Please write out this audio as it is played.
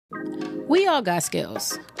We all got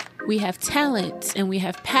skills. We have talents and we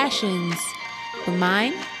have passions. But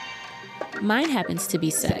mine happens to be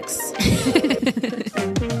sex.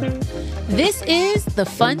 This is the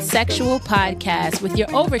Fun Sexual Podcast with your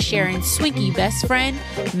oversharing swinky best friend,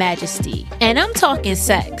 Majesty. And I'm talking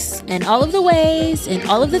sex and all of the ways and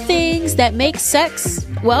all of the things that make sex,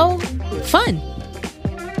 well, fun.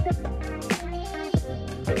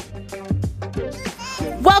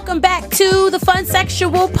 Welcome back to the Fun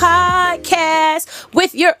Sexual Podcast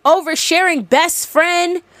with your oversharing best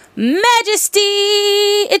friend, Majesty.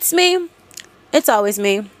 It's me. It's always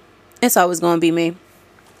me. It's always going to be me.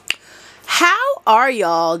 How are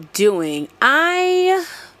y'all doing? I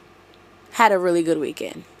had a really good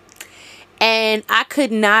weekend. And I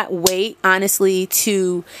could not wait, honestly,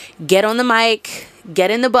 to get on the mic,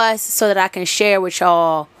 get in the bus so that I can share with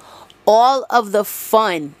y'all all of the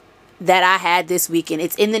fun that I had this weekend.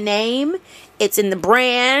 It's in the name, it's in the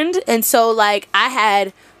brand, and so I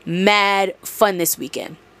had mad fun this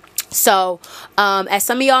weekend. So as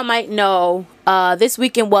some of y'all might know, this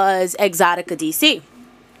weekend was Exotica DC.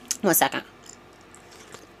 1 second.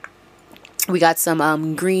 We got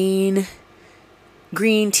some green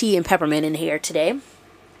tea and peppermint in here today.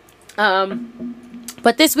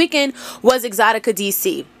 But this weekend was Exotica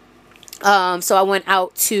DC. So I went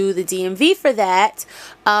out to the DMV for that.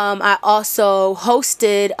 I also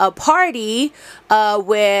hosted a party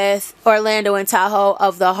with Orlando and Tahoe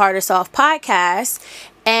of the Hard or Soft podcast.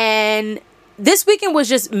 And this weekend was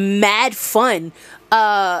just mad fun.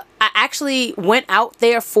 I actually went out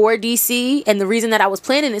there for DC. And the reason that I was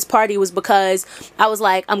planning this party was because I was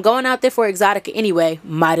like, I'm going out there for Exotica anyway.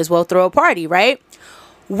 Might as well throw a party, right?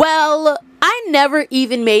 Well, I never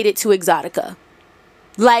even made it to Exotica.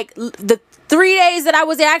 The 3 days that I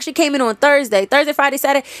was there, I actually came in on Thursday,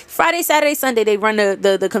 Friday, Saturday, Sunday, they run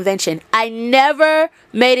the convention. I never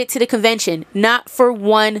made it to the convention. Not for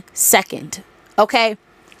 1 second. Okay.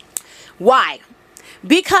 Why?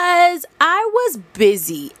 Because I was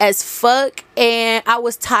busy as fuck and I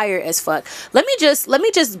was tired as fuck. Let me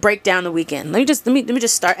just break down the weekend. Let me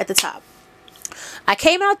just start at the top. I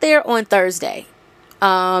came out there on Thursday.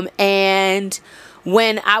 And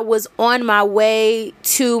when I was on my way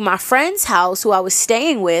to my friend's house who I was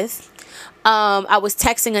staying with, I was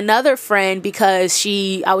texting another friend because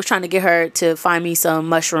I was trying to get her to find me some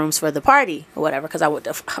mushrooms for the party or whatever, because I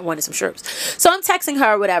wanted some shrooms. So I'm texting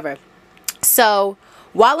her or whatever. So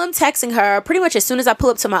while I'm texting her, pretty much as soon as I pull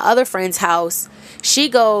up to my other friend's house, she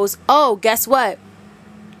goes, "Oh, guess what?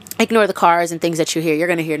 Ignore the cars and things that you hear. You're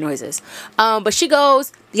going to hear noises." But she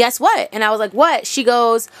goes, "Guess what?" And I was like, "What?" She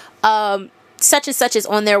goes, "Such and such is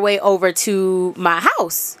on their way over to my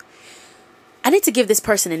house." I need to give this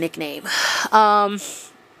person a nickname. I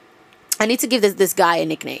need to give this guy a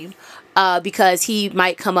nickname. Because he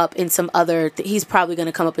might come up in some other... he's probably going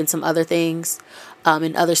to come up in some other things.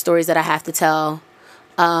 In other stories that I have to tell.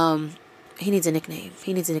 He needs a nickname.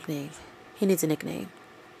 You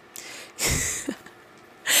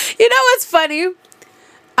know what's funny?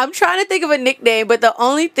 I'm trying to think of a nickname, but the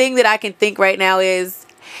only thing that I can think right now is...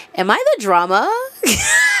 am I the drama?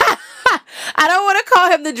 I don't want to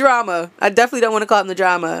call him the drama. I definitely don't want to call him the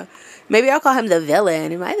drama. Maybe I'll call him the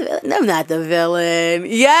villain. Am I the villain? No, I'm not the villain.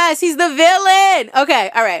 Yes, he's the villain.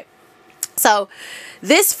 Okay, all right. So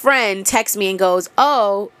this friend texts me and goes,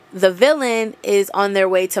 "Oh, the villain is on their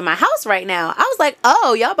way to my house right now." I was like,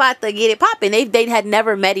 "Oh, y'all about to get it popping." They had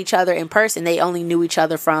never met each other in person. They only knew each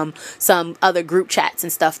other from some other group chats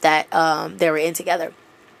and stuff that they were in together.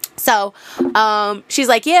 So she's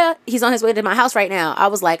like, "Yeah, he's on his way to my house right now." I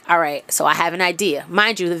was like, "All right." So I have an idea.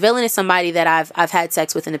 Mind you, the villain is somebody that I've had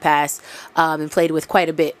sex with in the past and played with quite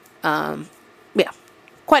a bit.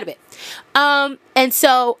 Quite a bit. And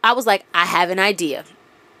so I was like, I have an idea.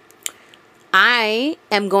 I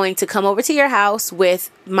am going to come over to your house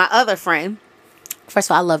with my other friend. First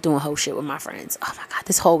of all, I love doing hoe shit with my friends. Oh my God,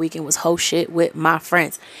 this whole weekend was hoe shit with my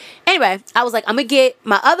friends. Anyway, I was like, I'm going to get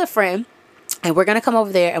my other friend and we're going to come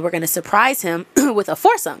over there and we're going to surprise him with a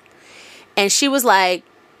foursome. And she was like,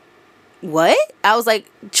 "What?" I was like,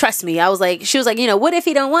 "Trust me." She was like, "What if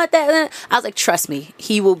he don't want that?" I was like, "Trust me.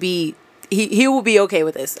 He will be okay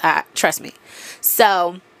with this. Trust me."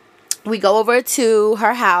 So we go over to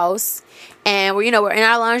her house and we're in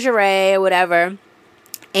our lingerie or whatever.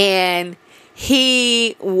 And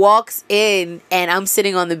he walks in and I'm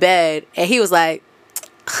sitting on the bed and he was like,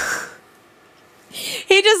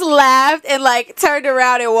 he just laughed and turned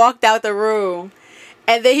around and walked out the room.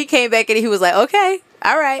 And then he came back and he was like, "Okay,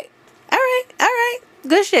 all right.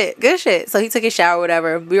 Good shit. So he took his shower,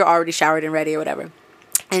 whatever. We were already showered and ready or whatever.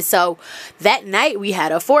 And so that night we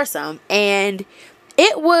had a foursome and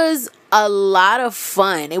It was a lot of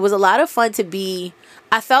fun. It was a lot of fun to be.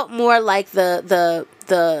 I felt more like the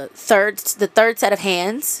third set of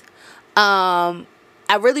hands. I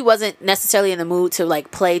really wasn't necessarily in the mood to like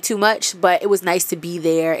play too much, but it was nice to be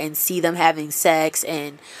there and see them having sex,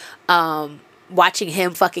 and watching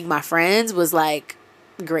him fucking my friends was like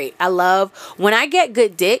great. I love when I get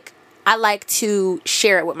good dick. I like to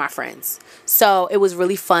share it with my friends. So it was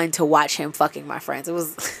really fun to watch him fucking my friends. It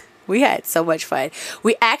was, we had so much fun.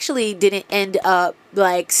 We actually didn't end up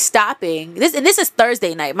like stopping this. And this is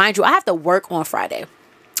Thursday night. Mind you, I have to work on Friday.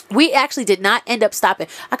 We actually did not end up stopping.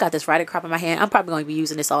 I got this Friday crop in my hand. I'm probably going to be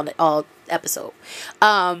using this all episode.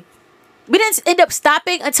 We didn't end up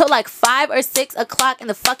stopping until like 5 or 6 o'clock in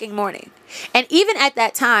the fucking morning. And even at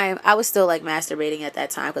that time, I was still like masturbating at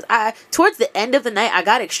that time. Because towards the end of the night, I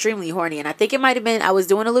got extremely horny. And I think it might have been, I was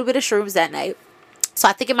doing a little bit of shrooms that night. So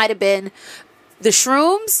I think it might have been the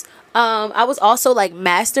shrooms. I was also like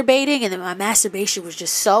masturbating. And then my masturbation was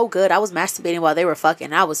just so good. I was masturbating while they were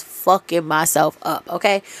fucking. I was fucking myself up,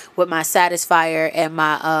 okay? With my Satisfier and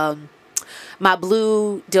my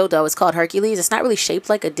blue dildo. Is called Hercules. It's not really shaped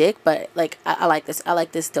like a dick, but like I like this. I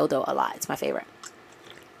like this dildo a lot. It's my favorite.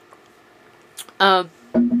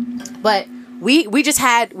 But we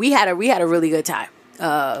had a really good time.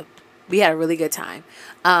 We had a really good time.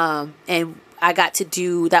 And I got to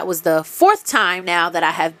do, that was the 4th time now that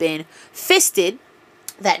I have been fisted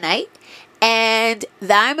that night. And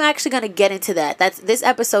I'm actually going to get into that. This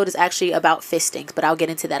episode is actually about fistings, but I'll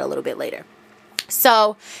get into that a little bit later.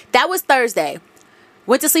 So that was Thursday.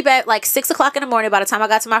 Went to sleep at like 6 o'clock in the morning by the time I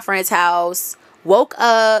got to my friend's house. Woke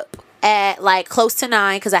up at like close to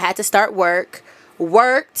 9 because I had to start work.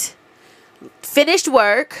 Worked. Finished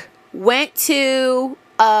work. Went to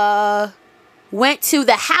the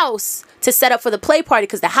house to set up for the play party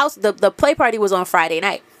because the play party was on Friday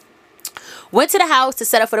night. Went to the house to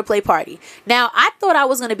set up for the play party. Now, I thought I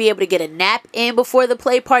was going to be able to get a nap in before the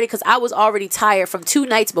play party because I was already tired from 2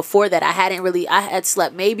 nights before that. I had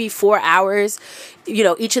slept maybe 4 hours,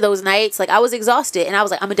 each of those nights. Like, I was exhausted, and I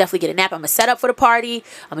was like, I'm going to definitely get a nap. I'm going to set up for the party.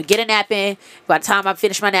 I'm going to get a nap in. By the time I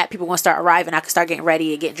finish my nap, people are going to start arriving. I can start getting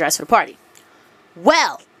ready and getting dressed for the party.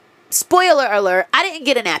 Well, spoiler alert, I didn't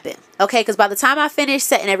get a nap in, okay? Because by the time I finished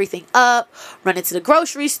setting everything up, running to the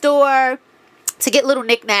grocery store to get little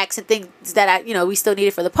knickknacks and things that we still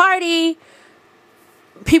needed for the party,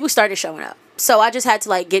 people started showing up. So I just had to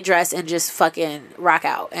like get dressed and just fucking rock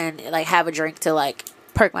out and like have a drink to like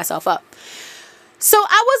perk myself up. So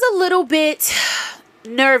I was a little bit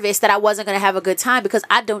nervous that I wasn't going to have a good time because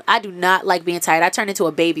I do not like being tired. I turn into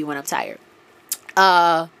a baby when I'm tired.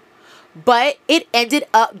 But it ended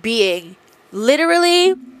up being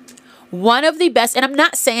literally one of the best, and I'm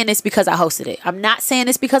not saying this because I hosted it. I'm not saying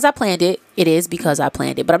this because I planned it. It is because I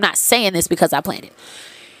planned it, but I'm not saying this because I planned it.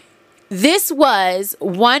 This was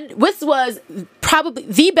probably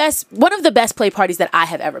one of the best play parties that I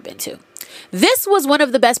have ever been to. This was one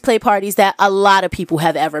of the best play parties that a lot of people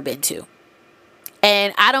have ever been to.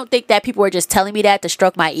 And I don't think that people were just telling me that to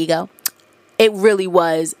stroke my ego. It really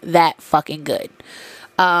was that fucking good.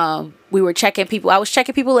 We were checking people. I was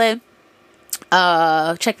checking people in.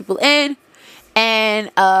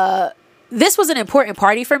 And this was an important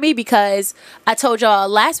party for me because I told y'all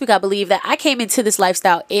last week, I believe, that I came into this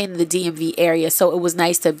lifestyle in the DMV area. So it was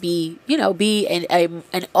nice to be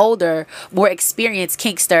an older, more experienced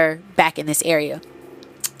kinkster back in this area.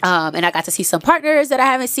 And I got to see some partners that I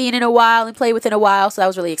haven't seen in a while and play with in a while. So that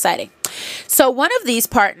was really exciting. So one of these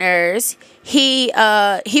partners, he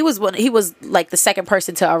was like the second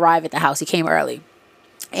person to arrive at the house. He came early,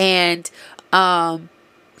 and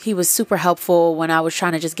he was super helpful when I was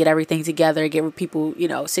trying to just get everything together, get people,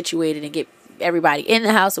 situated and get everybody in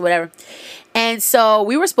the house or whatever. And so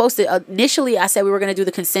we were supposed to, initially I said we were going to do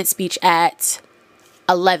the consent speech at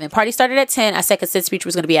 11. Party started at 10. I said consent speech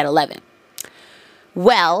was going to be at 11.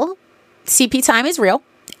 Well, CP time is real.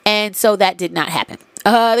 And so that did not happen.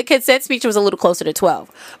 The consent speech was a little closer to 12,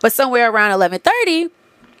 but somewhere around 11:30,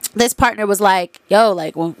 this partner was like, yo,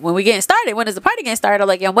 like when we getting started, when is the party getting started? I'm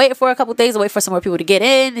like, yeah, I'm waiting for a couple days. I'm waiting for some more people to get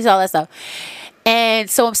in and all that stuff. And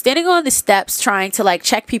so I'm standing on the steps trying to like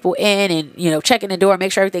check people in and, checking the door,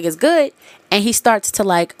 make sure everything is good. And he starts to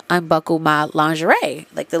like unbuckle my lingerie,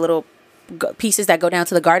 like the little pieces that go down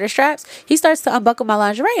to the garter straps. He starts to unbuckle my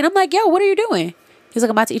lingerie. And I'm like, yo, what are you doing? He's like,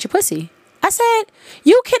 I'm about to eat your pussy. I said,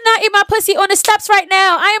 you cannot eat my pussy on the steps right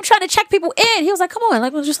now. I am trying to check people in. He was like, come on,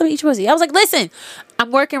 like, well, just let me eat your pussy. I was like, listen, I'm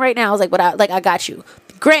working right now. I was like, but I got you.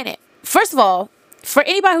 Granted, first of all, for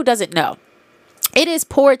anybody who doesn't know, it is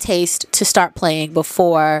poor taste to start playing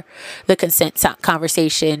before the consent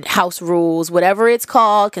conversation, house rules, whatever it's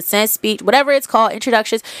called, consent speech, whatever it's called,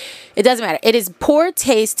 introductions. It doesn't matter. It is poor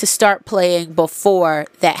taste to start playing before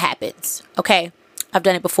that happens. Okay? I've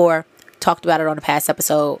done it before. Talked about it on a past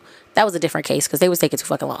episode. That was a different case because they was taking too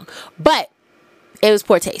fucking long. But it was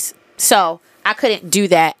poor taste. So I couldn't do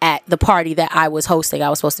that at the party that I was hosting. I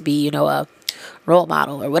was supposed to be, a role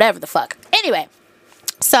model or whatever the fuck. Anyway.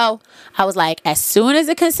 So I was like, as soon as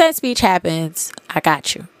the consent speech happens, I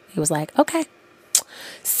got you. He was like, okay.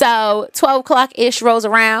 So 12 o'clock-ish rolls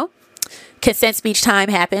around. Consent speech time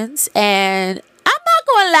happens. And I'm not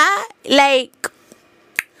going to lie. Like,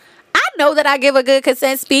 I know that I give a good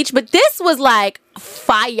consent speech, but this was like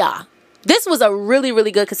fire. This was a really,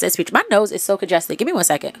 really good consent speech. My nose is so congested. Give me 1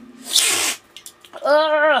 second.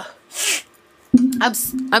 Ugh.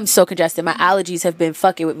 I'm so congested. My allergies have been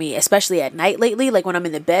fucking with me, especially at night lately. Like when I'm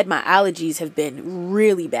in the bed, my allergies have been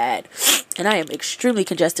really bad. And I am extremely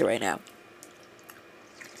congested right now.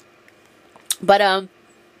 But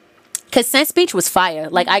consent speech was fire.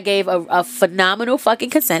 Like I gave a phenomenal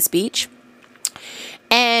fucking consent speech.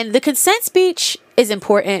 And the consent speech is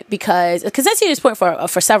important because a consent speech is important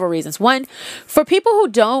for several reasons. One, for people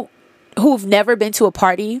who've never been to a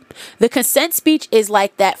party, the consent speech is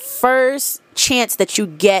like that first chance that you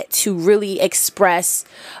get to really express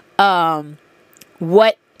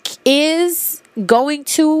what is going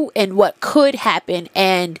to and what could happen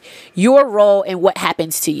and your role in what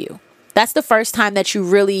happens to you. That's the first time that you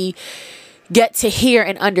really get to hear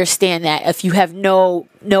and understand that if you have no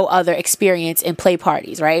other experience in play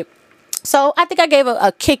parties, right? So I think I gave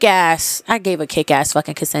a kick-ass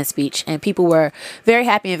fucking consent speech, and people were very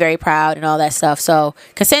happy and very proud and all that stuff. So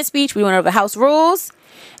consent speech, we went over house rules,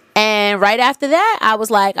 and right after that, I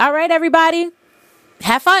was like, all right, everybody,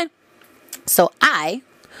 have fun. So I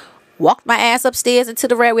walked my ass upstairs into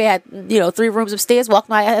the red. We had, 3 rooms upstairs. Walked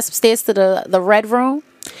my ass upstairs to the red room,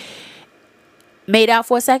 made out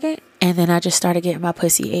for a second, and then I just started getting my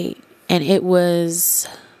pussy ate, and it was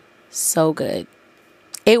so good.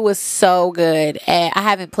 It was so good. And I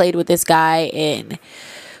haven't played with this guy when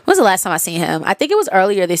was the last time I seen him? I think it was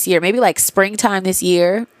earlier this year, maybe like springtime this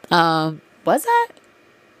year. Was that?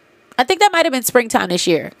 I think that might have been springtime this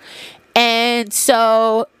year. And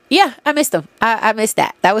so, yeah, I missed him. I missed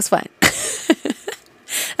that. That was fun.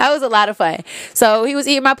 That was a lot of fun. So he was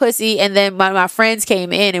eating my pussy, and then my friends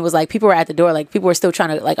came in and was like, people were at the door, like people were still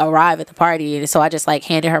trying to like arrive at the party. And so I just like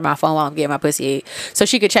handed her my phone while I'm getting my pussy ate so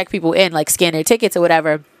she could check people in, like scan their tickets or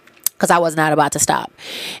whatever, because I was not about to stop.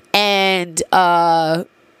 And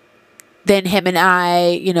then him and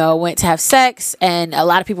I, went to have sex, and a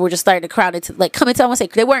lot of people were just starting to crowd into, like, come into, I want to say,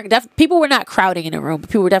 they weren't, people were not crowding in the room, but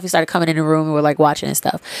people were definitely started coming in the room and were like watching and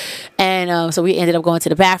stuff. And so we ended up going to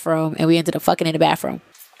the bathroom, and we ended up fucking in the bathroom.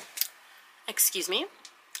 Excuse me.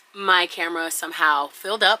 My camera somehow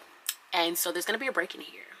filled up, and so there's going to be a break in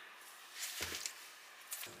here.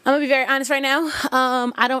 I'm going to be very honest right now.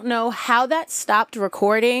 I don't know how that stopped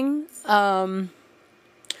recording. I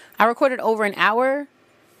recorded over an hour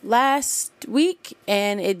last week,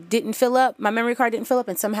 and it didn't fill up. My memory card didn't fill up,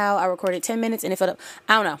 and somehow I recorded 10 minutes, and it filled up.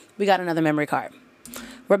 I don't know. We got another memory card.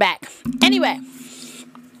 We're back. Anyway,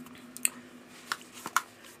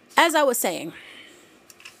 as I was saying,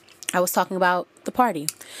 I was talking about the party.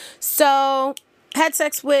 So, had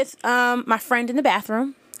sex with my friend in the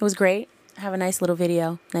bathroom. It was great. I have a nice little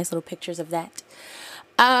video, nice little pictures of that.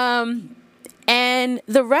 And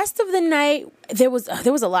the rest of the night, there was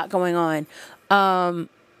a lot going on.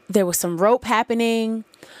 There was some rope happening.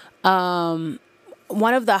 One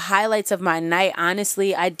of the highlights of my night,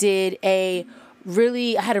 honestly, I had a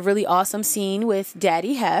really awesome scene with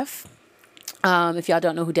Daddy Hef. If y'all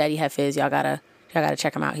don't know who Daddy Hef is, y'all gotta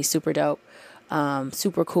check him out. He's super dope,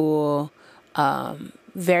 super cool,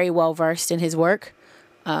 very well versed in his work.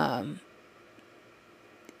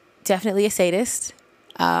 Definitely a sadist.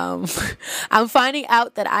 I'm finding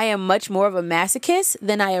out that I am much more of a masochist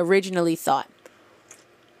than I originally thought.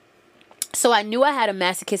 So I knew I had a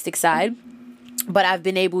masochistic side, but I've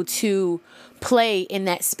been able to play in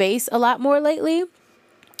that space a lot more lately,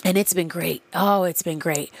 and it's been great. Oh, it's been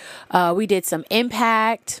great. We did some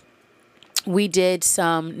impact. We did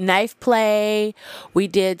some knife play. We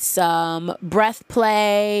did some breath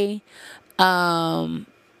play.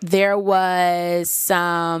 There was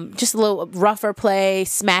some just a little rougher play,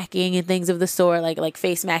 smacking and things of the sort, like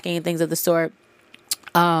face smacking and things of the sort.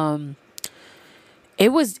 It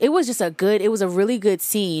was a really good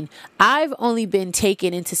scene. I've only been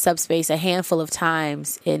taken into subspace a handful of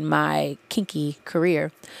times in my kinky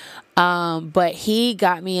career. But he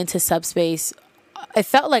got me into subspace it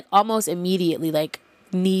felt like almost immediately, like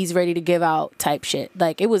knees ready to give out type shit.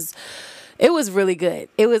 Like it was really good.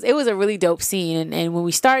 It was a really dope scene. And when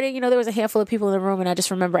we started, there was a handful of people in the room, and I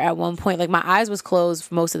just remember at one point, like my eyes was closed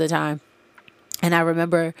for most of the time. And I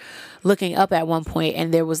remember looking up at one point,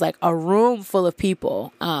 and there was like a room full of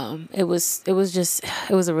people. It was a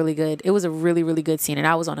really good scene. And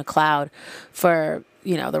I was on a cloud for,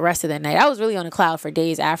 the rest of the night. I was really on a cloud for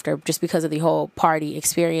days after, just because of the whole party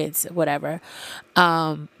experience, whatever.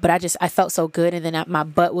 But I felt so good. And then my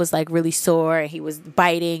butt was like really sore, and he was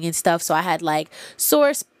biting and stuff. So I had like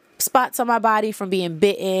sore spots on my body from being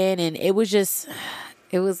bitten. And it was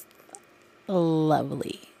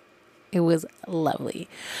lovely. It was lovely.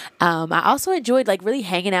 I also enjoyed like really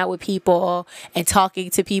hanging out with people and talking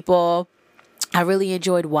to people. I really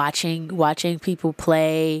enjoyed watching people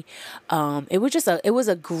play. It was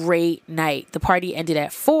a great night. The party ended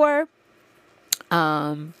at 4.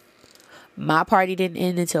 My party didn't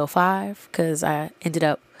end until 5 because I ended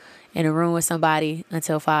up in a room with somebody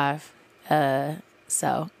until 5.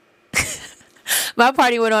 So my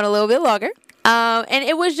party went on a little bit longer. And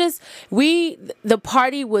it was just, the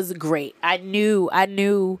party was great. I knew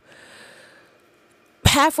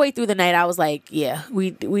halfway through the night, I was like, yeah,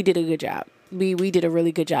 we did a good job. We did a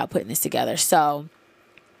really good job putting this together. So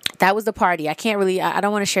that was the party. I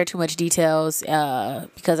don't want to share too much details,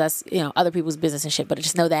 because that's, other people's business and shit, but I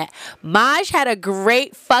just know that Maj had a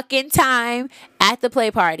great fucking time at the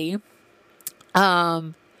play party.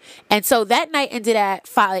 And so that night ended at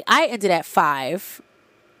 5. Like, I ended at 5.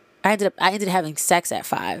 I ended up having sex at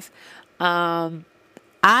 5.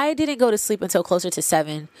 I didn't go to sleep until closer to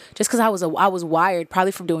 7, just because I was wired,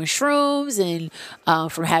 probably from doing shrooms and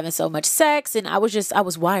from having so much sex, and I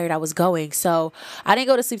was wired. I was going, so I didn't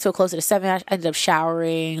go to sleep till closer to 7. I ended up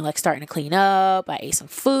showering, like starting to clean up. I ate some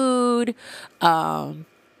food, little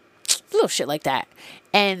shit like that,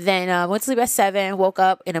 and then went to sleep at 7. Woke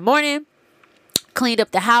up in the morning. Cleaned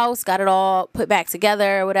up the house, got it all put back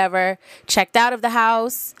together or whatever, checked out of the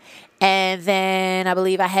house, and then I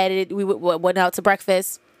believe we went out to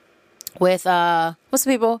breakfast with some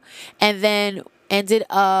people, and then ended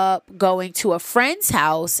up going to a friend's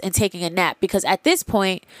house and taking a nap, because at this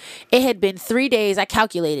point it had been 3 days. I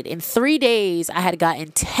calculated in 3 days I had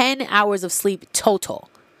gotten 10 hours of sleep total.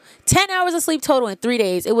 10 hours of sleep total in 3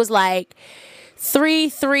 days. It was like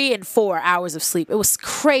 3 and 4 hours of sleep. It was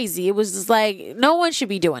crazy. It was just like, no one should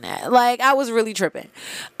be doing that. Like, I was really tripping.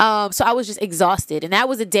 So I was just exhausted. And that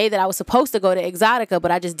was a day that I was supposed to go to Exotica, but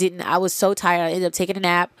I just didn't. I was so tired. I ended up taking a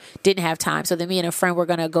nap. Didn't have time. So then me and a friend were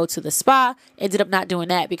going to go to the spa. Ended up not doing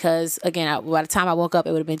that because, again, by the time I woke up,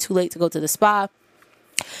 it would have been too late to go to the spa.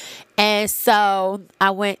 And so I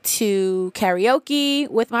went to karaoke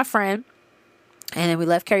with my friend. And then we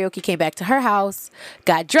left karaoke, came back to her house,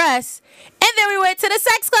 got dressed, and then we went to the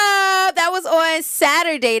sex club. That was on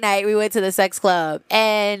Saturday night. We went to the sex club,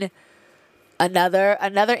 and another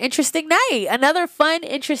interesting night, another fun,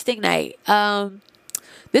 interesting night.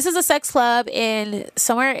 This is a sex club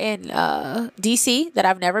somewhere in DC that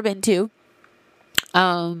I've never been to.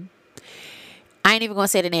 I ain't even gonna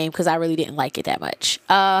say the name because I really didn't like it that much.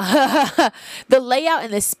 The layout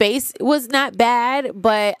and the space was not bad,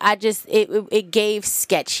 but it gave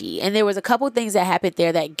sketchy, and there was a couple things that happened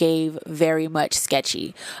there that gave very much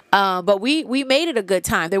sketchy. But we made it a good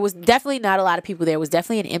time. There was definitely not a lot of people there. It was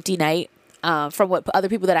definitely an empty night. From what other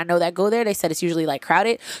people that I know that go there, they said it's usually like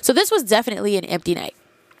crowded. So this was definitely an empty night.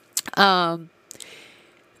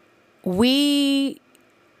 We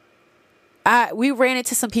ran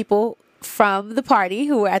into some people from the party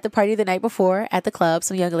who were at the party the night before at the club,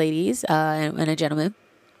 some young ladies and a gentleman.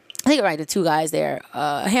 I think the 2 guys there,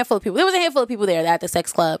 a handful of people. There was a handful of people there at the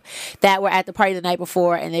sex club that were at the party the night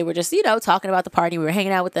before, and they were just, talking about the party. We were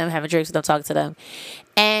hanging out with them, having drinks with them, talking to them.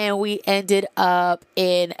 And we ended up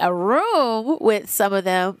in a room with some of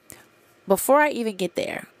them before I even get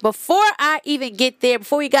there. Before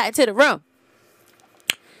we got into the room,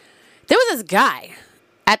 there was this guy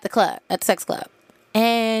at the sex club.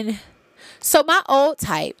 And so my old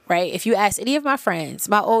type, right? If you ask any of my friends,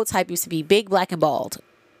 my old type used to be big, black, and bald,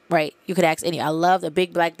 right? You could ask any. I love the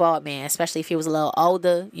big, black, bald man, especially if he was a little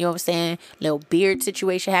older. You know what I'm saying? Little beard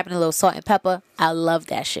situation happening, a little salt and pepper. I love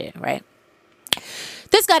that shit, right?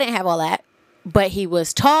 This guy didn't have all that, but he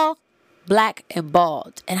was tall, black, and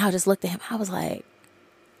bald. And I just looked at him. I was like,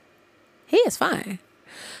 he is fine.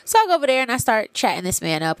 So I go over there and I start chatting this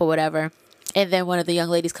man up or whatever. And then one of the young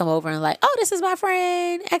ladies come over and like, oh, this is my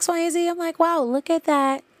friend, X, Y, and Z. I'm like, wow, look at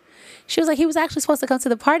that. She was like, he was actually supposed to come to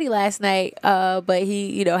the party last night, but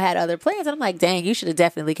he, had other plans. And I'm like, dang, you should have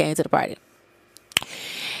definitely came to the party.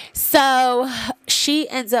 So she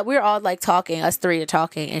ends up, we're all like talking, us three are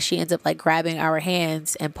talking, and she ends up like grabbing our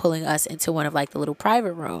hands and pulling us into one of like the little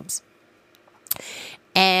private rooms.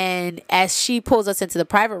 And as she pulls us into the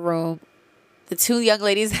private room, the two young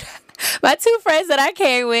ladies, my two friends that I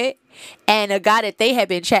came with, and a guy that they had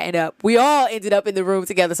been chatting up, we all ended up in the room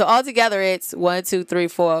together. So all together, it's 1, 2, 3,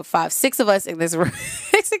 4, 5, 6 of us in this room.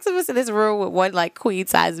 6 of us in this room with one like queen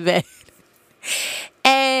size bed.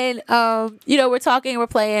 And we're talking, we're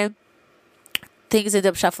playing. Things end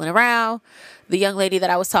up shuffling around. The young lady that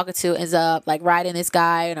I was talking to ends up like riding this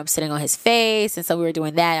guy, and I'm sitting on his face. And so we were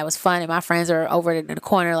doing that. It was fun. And my friends are over in the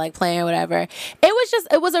corner, like playing, whatever.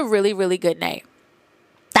 It was a really, really good night.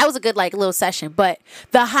 That was a good like little session. But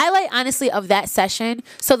the highlight, honestly, of that session.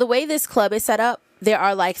 So the way this club is set up, there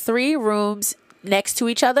are like 3 rooms next to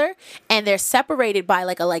each other, and they're separated by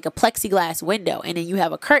like a plexiglass window, and then you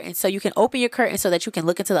have a curtain, so you can open your curtain so that you can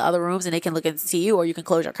look into the other rooms and they can look into you, or you can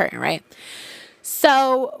close your curtain, right?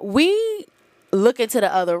 So we look into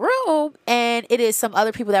the other room, and it is some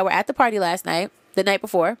other people that were at the party the night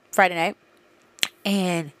before, Friday night,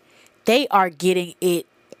 and they are getting it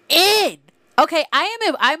in. Okay,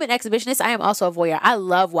 I'm an exhibitionist. I am also a voyeur. I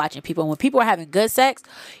love watching people. When people are having good sex,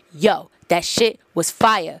 that shit was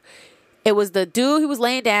fire. It was the dude who was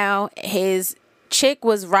laying down. His chick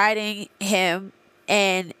was riding him,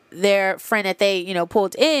 and their friend that they,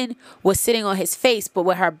 pulled in was sitting on his face, but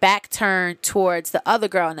with her back turned towards the other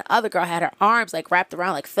girl. And the other girl had her arms like wrapped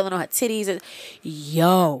around, like feeling on her titties. And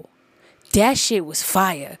that shit was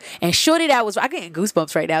fire. And shorty that was, I getting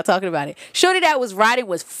goosebumps right now talking about it. Shorty that was riding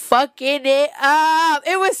was fucking it up.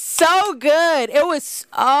 It was so good. It was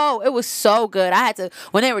so good.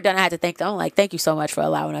 When they were done, I had to thank them. I'm like, thank you so much for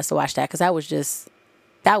allowing us to watch that. Cause that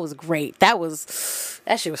was great. That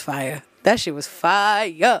shit was fire. That shit was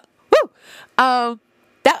fire. Woo!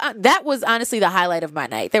 That was honestly the highlight of my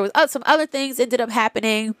night. There was some other things ended up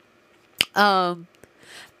happening. There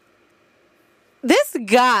was a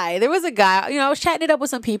guy, I was chatting it up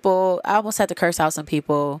with some people. I almost had to curse out some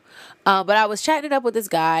people. But I was chatting it up with this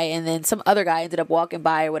guy, and then some other guy ended up walking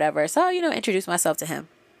by or whatever. So, introduced myself to him.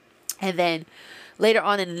 And then later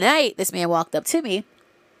on in the night, this man walked up to me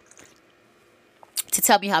to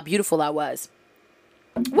tell me how beautiful I was.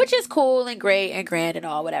 Which is cool and great and grand and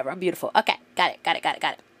all, whatever. I'm beautiful. Okay, got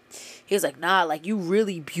it. He was like, nah, like, you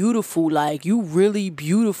really beautiful. Like, you really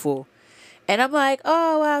beautiful. And I'm like,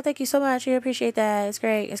 oh, wow, thank you so much. I appreciate that. It's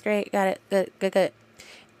great. Got it. Good.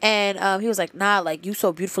 And he was like, nah, like, you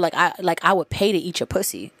so beautiful. I would pay to eat your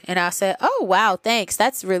pussy. And I said, oh, wow, thanks.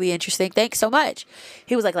 That's really interesting. Thanks so much.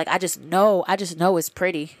 He was like, I just know it's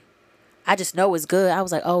pretty. I just know it's good. I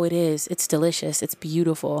was like, oh, it is. It's delicious. It's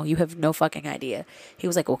beautiful. You have no fucking idea. He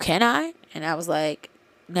was like, well, can I? And I was like,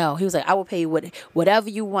 no. He was like, I will pay you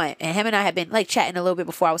whatever you want. And him and I had been like chatting a little bit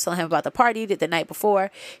before. I was telling him about the party the night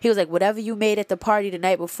before. He was like, whatever you made at the party the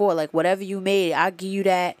night before, like whatever you made, I'll give you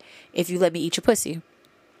that if you let me eat your pussy.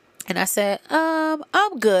 And I said,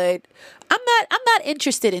 I'm good. I'm not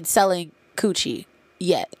interested in selling coochie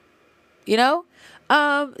yet.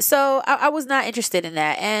 So I was not interested in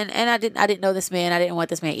that, and I didn't know this man. I didn't want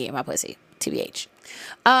this man eating my pussy, TBH.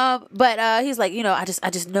 But he's like, I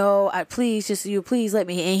just know, please let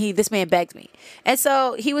me. And this man begged me, and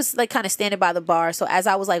so he was like kind of standing by the bar. So as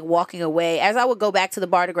I was like walking away, as I would go back to the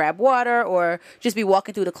bar to grab water or just be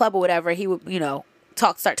walking through the club or whatever, he would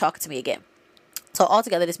start talking to me again. So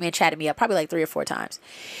altogether, this man chatted me up probably like 3 or 4 times.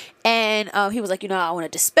 And he was like, I want a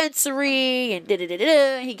dispensary and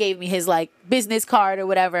da-da-da-da. He gave me his like business card or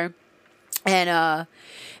whatever. And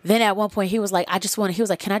then at one point he was like, he was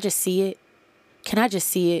like, can I just see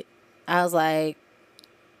it? I was like,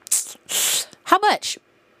 how much?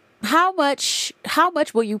 How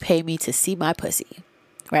much will you pay me to see my pussy?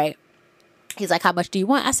 Right? He's like, how much do you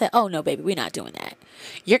want? I said, oh no, baby, we're not doing that.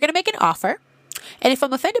 You're going to make an offer. And if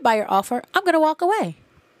I'm offended by your offer, I'm going to walk away.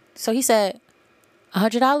 So he said,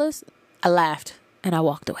 $100? I laughed and I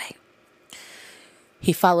walked away.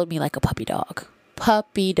 He followed me like a puppy dog,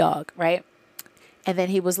 right? And then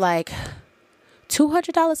he was like,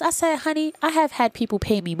 $200? I said, honey, I have had people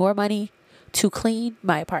pay me more money to clean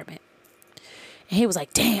my apartment. And he was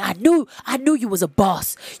like, dang, I knew you was a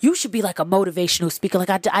boss. You should be like a motivational speaker.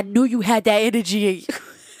 Like I knew you had that energy in you.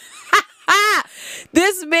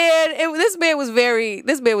 This man was very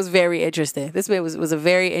interesting. This man was a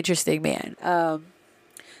very interesting man.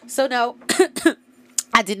 So no,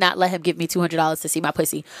 I did not let him give me $200 to see my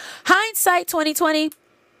pussy. Hindsight 2020,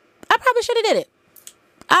 I probably should have did it.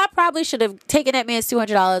 I probably should have taken that man's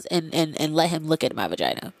 $200 and let him look at my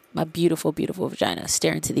vagina. My beautiful, beautiful vagina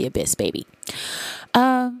staring to the abyss, baby.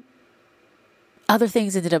 other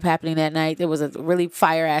things ended up happening that night. There was a really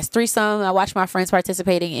fire ass threesome I watched my friends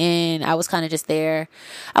participating in. I was kind of just there.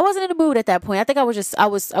 I wasn't in the mood at that point. I think I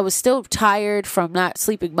was still tired from not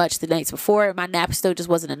sleeping much the nights before. My nap still just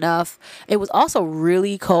wasn't enough. It was also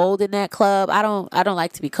really cold in that club. I don't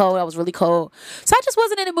like to be cold. I was really cold. So I just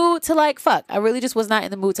wasn't in the mood to like fuck. I really just was not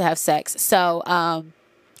in the mood to have sex. So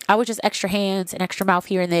I was just extra hands and extra mouth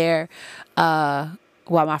here and there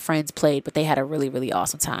while my friends played, but they had a really, really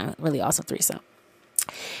awesome time. Really awesome threesome.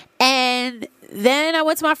 And then I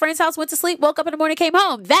went to my friend's house, went to sleep, woke up in the morning, came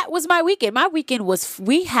home. That was my weekend. My weekend was,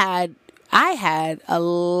 I had a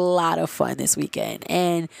lot of fun this weekend,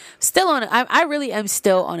 and I really am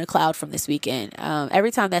still on a cloud from this weekend.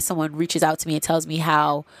 Every time that someone reaches out to me and tells me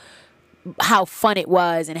how fun it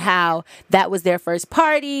was and how that was their first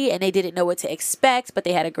party and they didn't know what to expect, but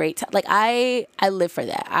they had a great time. Like I live for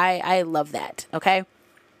that. I love that. Okay.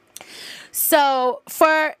 So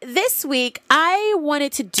for this week, I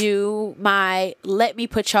wanted to do my Let Me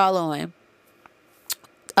Put Y'all On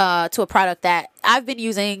to a product that I've been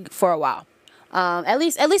using for a while. At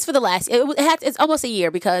least for the last, it's almost a year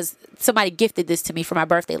because somebody gifted this to me for my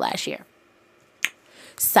birthday last year.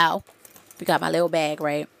 So we got my little bag,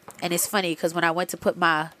 right? And it's funny because when I went to put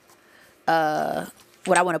my,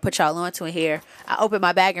 what I want to put y'all on to in here, I opened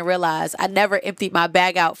my bag and realized I never emptied my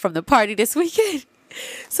bag out from the party this weekend.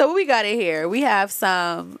 So what we got in here, we have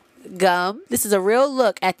some gum. This is a real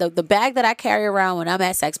look at the bag that I carry around when I'm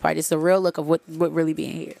at sex parties. It's a real look of what really be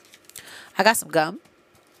in here. I got some gum.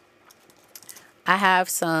 I have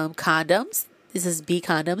some condoms. This is B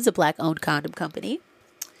Condoms, a black-owned condom company.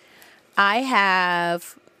 I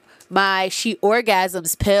have my She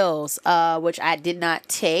Orgasms pills, which I did not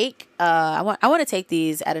take. I want to take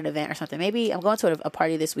these at an event or something. Maybe I'm going to a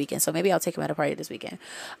party this weekend, so maybe I'll take them at a party this weekend.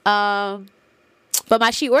 But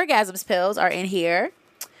my She Orgasms pills are in here.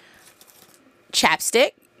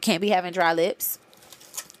 Chapstick. Can't be having dry lips.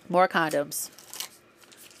 More condoms.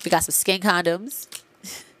 We got some skin condoms.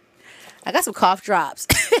 I got some cough drops.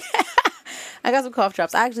 I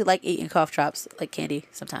actually like eating cough drops like candy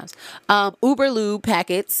sometimes. Uber Lube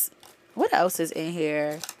packets. What else is in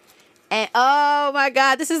here? And oh my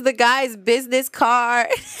God, this is the guy's business card.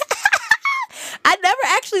 I never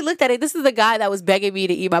actually looked at it. This is the guy that was begging me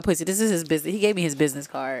to eat my pussy. This is his business. He gave me his business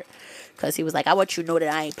card because he was like, I want you to know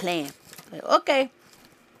that I ain't playing. Like, okay.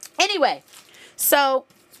 Anyway, so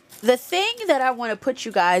the thing that I want to put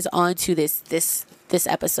you guys onto this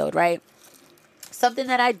episode, right? Something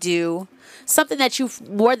that I do, something that you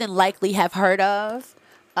more than likely have heard of,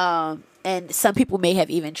 and some people may have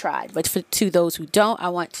even tried. But to those who don't, I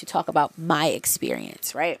want to talk about my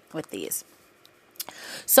experience, right, with these.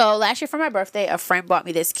 So last year for my birthday, a friend bought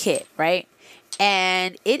me this kit, right?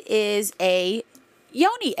 And it is a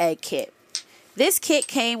yoni egg kit. This kit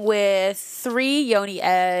came with 3 yoni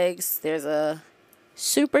eggs. There's a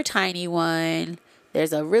super tiny one.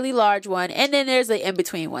 There's a really large one. And then there's the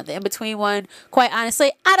in-between one. The in-between one, quite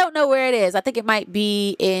honestly, I don't know where it is. I think it might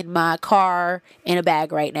be in my car in a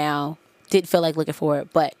bag right now. Didn't feel like looking for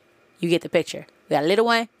it, but you get the picture. We got a little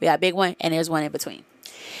one, we got a big one, and there's one in between.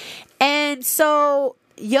 And so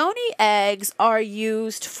yoni eggs are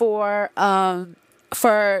used for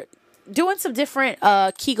doing some different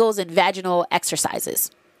Kegels and vaginal exercises.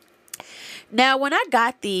 Now, when I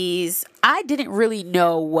got these, I didn't really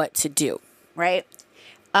know what to do, right?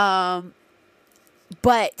 But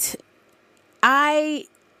I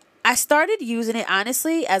started using it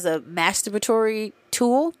honestly as a masturbatory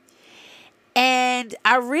tool. And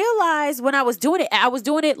I realized when I was doing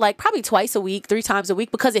it like probably twice a week, 3 times a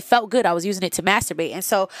week, because it felt good. I was using it to masturbate. And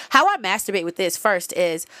so how I masturbate with this first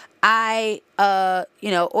is I,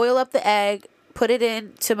 oil up the egg, put it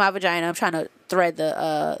into my vagina. I'm trying to thread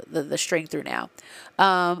the string through now.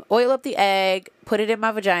 Oil up the egg, put it in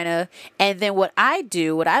my vagina. And then what I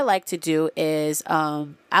like to do is,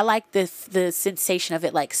 I like the sensation of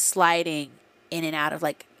it like sliding in and out of,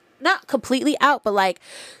 like, not completely out, but like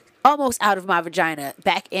almost out of my vagina,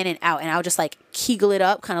 back in and out. And I'll just like Kegel it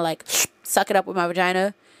up, kind of like suck it up with my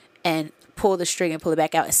vagina and pull the string and pull it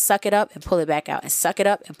back out, and suck it up and pull it back out, and suck it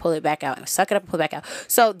up and pull it back out, and suck it up and pull it back out.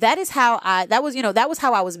 So that is how that was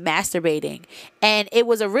how I was masturbating. And it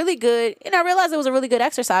was a really good, and I realized it was a really good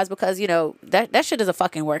exercise because, that shit is a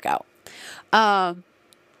fucking workout.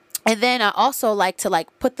 And then I also like to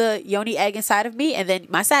like put the yoni egg inside of me, and then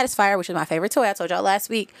my Satisfier, which is my favorite toy, I told y'all last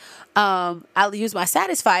week. I'll use my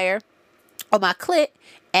Satisfier on my clit,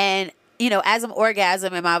 and as I'm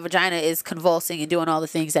orgasming and my vagina is convulsing and doing all the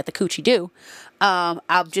things that the coochie do,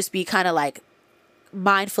 I'll just be kind of like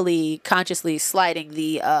mindfully, consciously sliding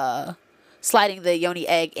the yoni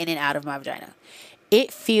egg in and out of my vagina.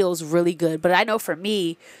 it feels really good. But I know for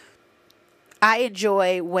me, I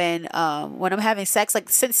enjoy when I'm having sex, like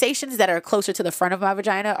sensations that are closer to the front of my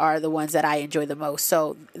vagina are the ones that I enjoy the most.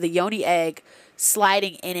 So the yoni egg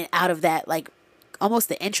sliding in and out of that, like almost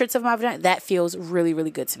the entrance of my vagina, that feels really,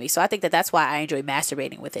 really good to me. So I think that that's why I enjoy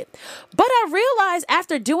masturbating with it. But I realized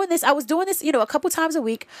after doing this, I was doing this, a couple times a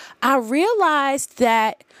week. I realized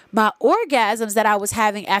that my orgasms that I was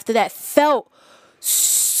having after that felt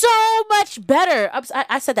so much better.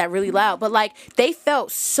 I said that really loud, but like they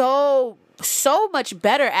felt so much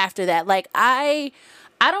better after that. Like I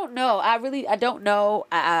don't know. I don't know.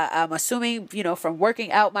 I'm assuming, from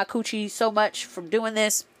working out my coochie so much from doing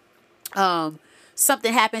this,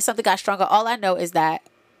 something happened, something got stronger. All I know is that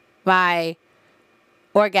my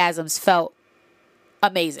orgasms felt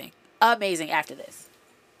amazing after this.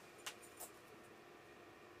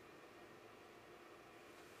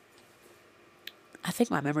 I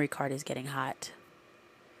think my memory card is getting hot.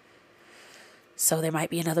 So there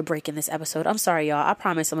might be another break in this episode. I'm sorry, y'all. I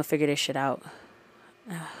promise I'm going to figure this shit out.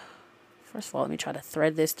 First of all, let me try to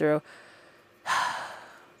thread this through.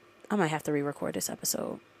 I might have to re-record this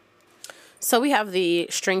episode. So we have the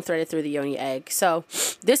string threaded through the yoni egg. So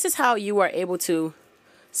this is how you are able to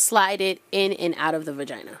slide it in and out of the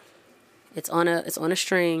vagina. It's on a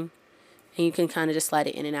string, and you can kind of just slide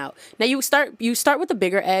it in and out. Now you start with the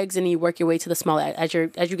bigger eggs, and you work your way to the smaller eggs.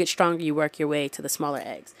 As you get stronger, you work your way to the smaller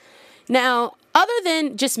eggs. Now, other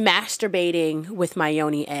than just masturbating with my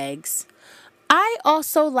yoni eggs, I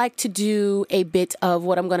also like to do a bit of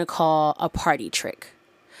what I'm going to call a party trick.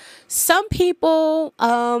 Some people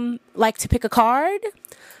like to pick a card.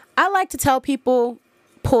 I like to tell people,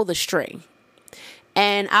 pull the string.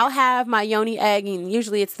 And I'll have my yoni egg, and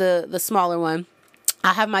usually it's the smaller one.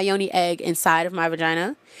 I'll have my yoni egg inside of my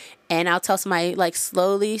vagina, and I'll tell somebody, like,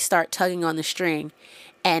 slowly start tugging on the string.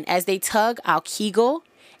 And as they tug, I'll kegel,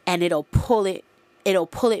 and it'll pull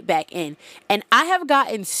it back in. And I have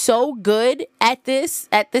gotten so good at this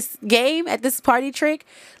game, at this party trick.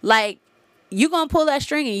 Like, you gonna pull that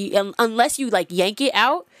string, and unless you like yank it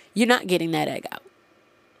out, you're not getting that egg out.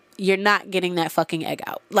 You're not getting that fucking egg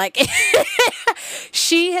out. Like,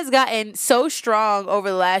 she has gotten so strong over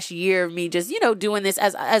the last year of me just, doing this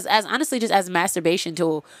as honestly just as a masturbation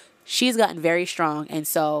tool. She's gotten very strong, and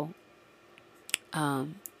so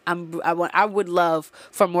I would love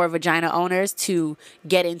for more vagina owners to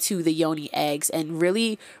get into the yoni eggs and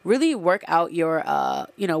really, really work out your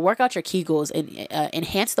Kegels and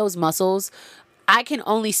enhance those muscles. I can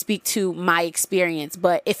only speak to my experience,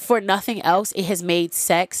 but if for nothing else, it has made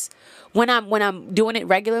sex, when I'm doing it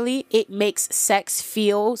regularly, it makes sex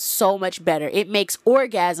feel so much better. It makes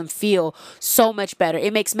orgasm feel so much better.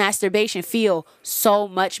 It makes masturbation feel so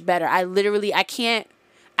much better. I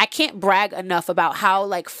can't brag enough about how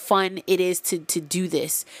like fun it is to do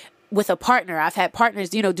this with a partner. I've had partners,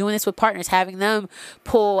 doing this with partners, having them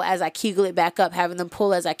pull as I kegel it back up, having them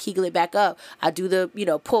pull as I kegel it back up. I do the,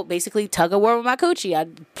 pull, basically tug of war with my coochie. I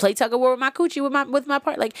play tug of war with my coochie with my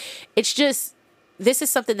part. Like, it's just, this is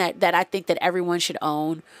something that I think that everyone should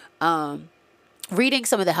own. Reading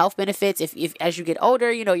some of the health benefits, if as you get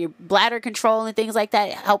older, your bladder control and things like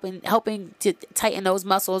that, helping to tighten those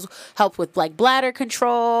muscles, help with like bladder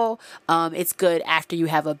control. It's good after you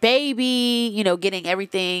have a baby, tightening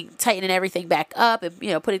everything back up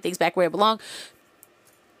and, putting things back where it belongs.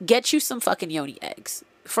 Get you some fucking yoni eggs.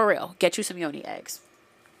 For real. Get you some yoni eggs.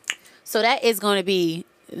 So that is going to be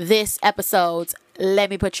this episode's Let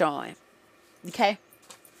Me Put You On. Okay?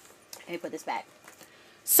 Let me put this back.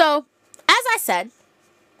 So, as I said,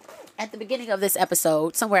 at the beginning of this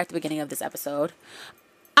episode,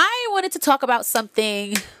 I wanted to talk about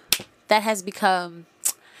something that has become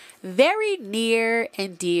very near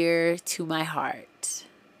and dear to my heart.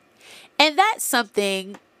 And that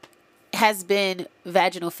something has been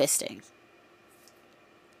vaginal fisting.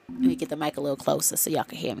 Let me get the mic a little closer so y'all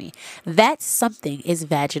can hear me. That something is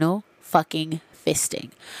vaginal fucking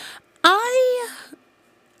fisting.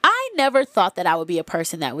 I never thought that I would be a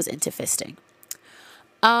person that was into fisting.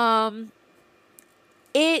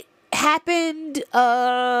 It happened,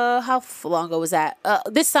 how long ago was that?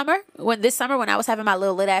 This summer when I was having my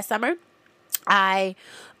little lit ass summer, I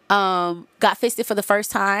got fisted for the first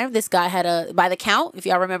time. This guy had by the count, if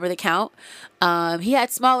y'all remember the count, he had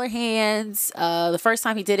smaller hands. The first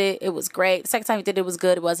time he did it, it was great. The second time he did it, was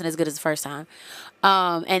good. It wasn't as good as the first time.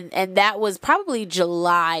 And that was probably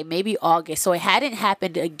July, maybe August. So it hadn't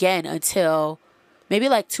happened again until maybe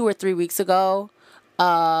like 2 or 3 weeks ago.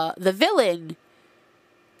 The villain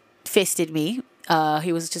fisted me.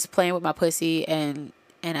 He was just playing with my pussy, and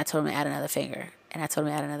I told him to add another finger. And I told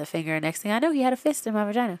him to add another finger. And next thing I know, he had a fist in my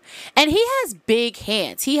vagina. And he has big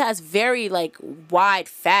hands. He has very, like, wide,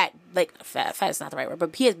 fat is not the right word,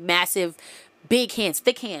 but he has massive, big hands,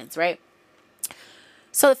 thick hands, right?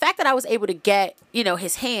 So the fact that I was able to get,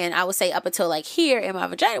 his hand, I would say up until like here in my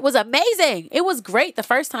vagina was amazing. It was great. The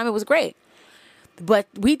first time it was great. But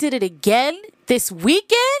we did it again this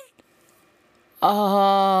weekend.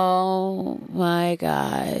 Oh my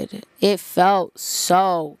God. It felt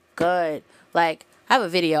so good. Like, I have a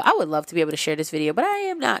video. I would love to be able to share this video, but I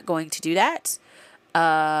am not going to do that.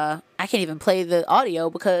 I can't even play the audio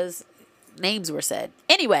because names were said.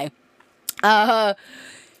 Anyway,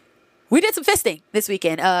 we did some fisting this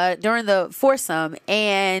weekend during the foursome,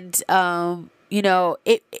 and fisting.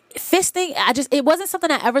 It wasn't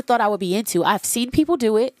something I ever thought I would be into. I've seen people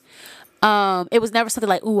do it. It was never something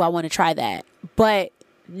like, ooh, I want to try that. But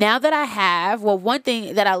now that I have, one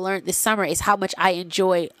thing that I learned this summer is how much I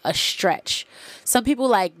enjoy a stretch. Some people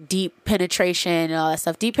like deep penetration and all that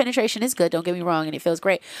stuff. Deep penetration is good, don't get me wrong, and it feels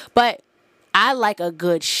great. But I like a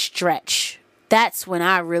good stretch. That's when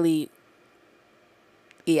I really,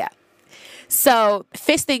 yeah. So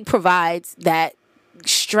fisting provides that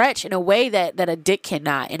stretch in a way that a dick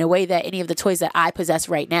cannot, in a way that any of the toys that I possess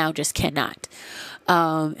right now just cannot.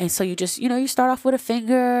 And so you just, you start off with a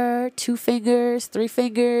finger, 2 fingers, 3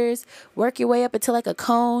 fingers, work your way up until like a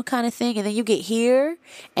cone kind of thing. And then you get here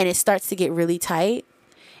and it starts to get really tight,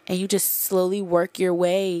 and you just slowly work your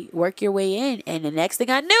way in. And the next thing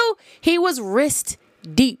I knew, he was wrist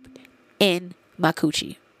deep in my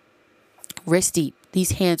coochie. Wrist deep.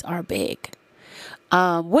 These hands are big.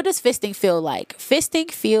 What does fisting feel like? Fisting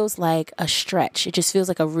feels like a stretch. It just feels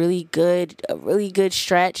like a really good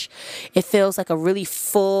stretch. It feels like a really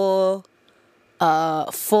full,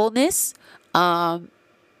 fullness.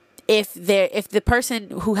 If the person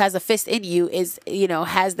who has a fist in you is,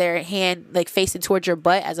 has their hand like facing towards your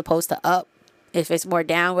butt as opposed to up, if it's more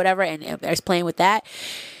down, whatever, and there's playing with that,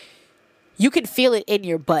 you can feel it in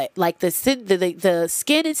your butt. Like the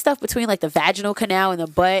skin and stuff between like the vaginal canal and the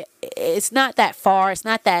butt, it's not that far. It's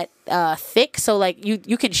not that thick. So like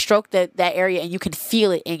you can stroke that area and you can feel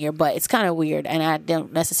it in your butt. It's kind of weird, and I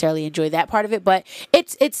don't necessarily enjoy that part of it, but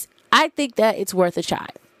I think that it's worth a try.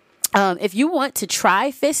 If you want to try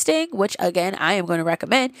fisting, which again, I am going to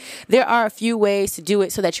recommend, there are a few ways to do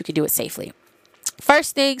it so that you can do it safely.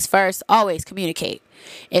 First things first, always communicate.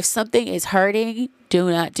 If something is hurting, do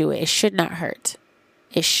not do it. It should not hurt.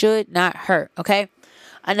 It should not hurt. Okay.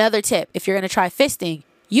 Another tip: if you're going to try fisting,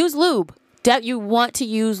 use lube. You want to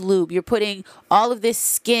use lube. You're putting all of this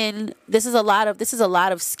skin. This is a lot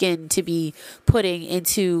of skin to be putting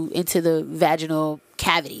into the vaginal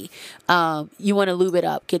cavity. You want to lube it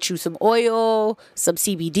up. Get you some oil, some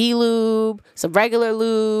CBD lube, some regular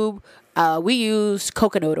lube. We use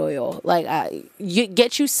coconut oil. You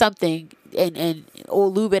get you something and or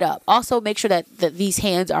lube it up. Also, make sure that these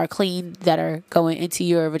hands are clean that are going into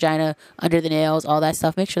your vagina, under the nails, all that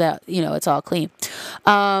stuff. Make sure that it's all clean.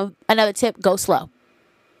 Another tip: go slow.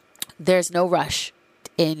 There's no rush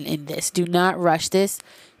in this. Do not rush this.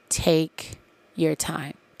 Take your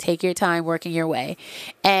time. Take your time working your way,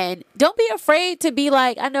 and don't be afraid to be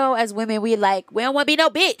like. I know as women we don't want to be no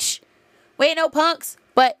bitch. We ain't no punks.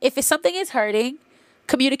 But if something is hurting,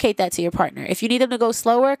 communicate that to your partner. If you need them to go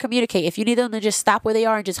slower, communicate. If you need them to just stop where they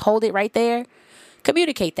are and just hold it right there,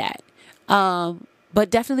 communicate that. But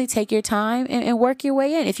definitely take your time and work your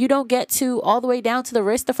way in. If you don't get to all the way down to the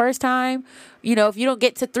wrist the first time, if you don't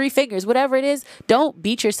get to 3 fingers, whatever it is, don't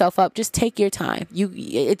beat yourself up. Just take your time.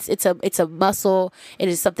 It's a muscle. It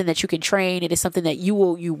is something that you can train. It is something that you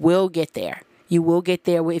will get there. You will get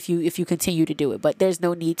there if you continue to do it. But there's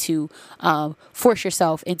no need to force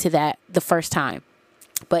yourself into that the first time.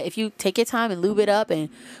 But if you take your time and lube it up, and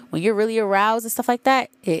when you're really aroused and stuff like that,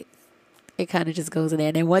 it kind of just goes in there.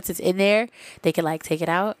 And then once it's in there, they can take it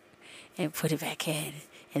out and put it back in,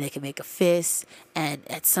 and they can make a fist. And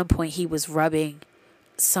at some point, he was rubbing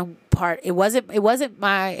some part. It wasn't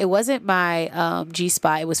my G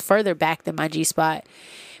spot. It was further back than my G spot.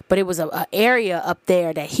 But it was a area up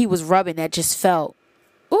there that he was rubbing that just felt,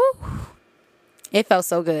 ooh, it felt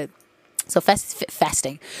so good. So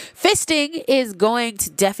fisting is going to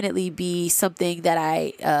definitely be something that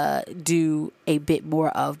I do a bit more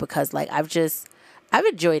of, because I've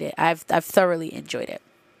enjoyed it. I've thoroughly enjoyed it.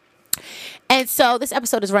 And so this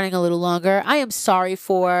episode is running a little longer. I am sorry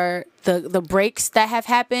for the breaks that have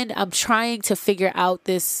happened. I'm trying to figure out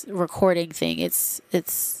this recording thing. It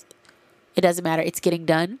doesn't matter. It's getting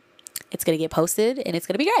done. It's going to get posted, and it's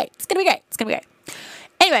going to be great. It's going to be great.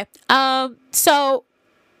 Anyway, so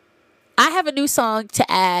I have a new song to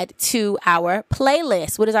add to our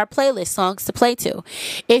playlist. What is our playlist? Songs to play to.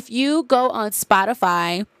 If you go on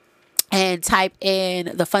Spotify and type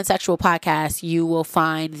in the Fun Sexual Podcast, you will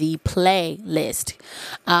find the playlist.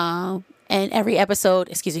 And every episode,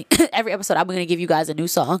 I'm going to give you guys a new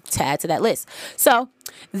song to add to that list. So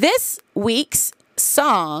this week's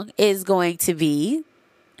song is going to be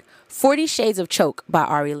 40 Shades of Choke by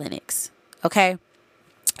Ari Lennox. Okay?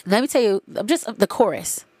 Let me tell you, just the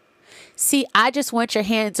chorus. See, I just want your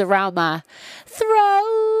hands around my throat.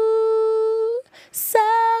 So,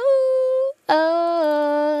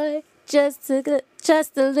 just a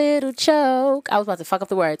little choke. I was about to fuck up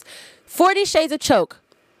the words. 40 Shades of Choke.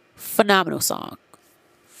 Phenomenal song.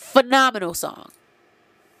 Phenomenal song.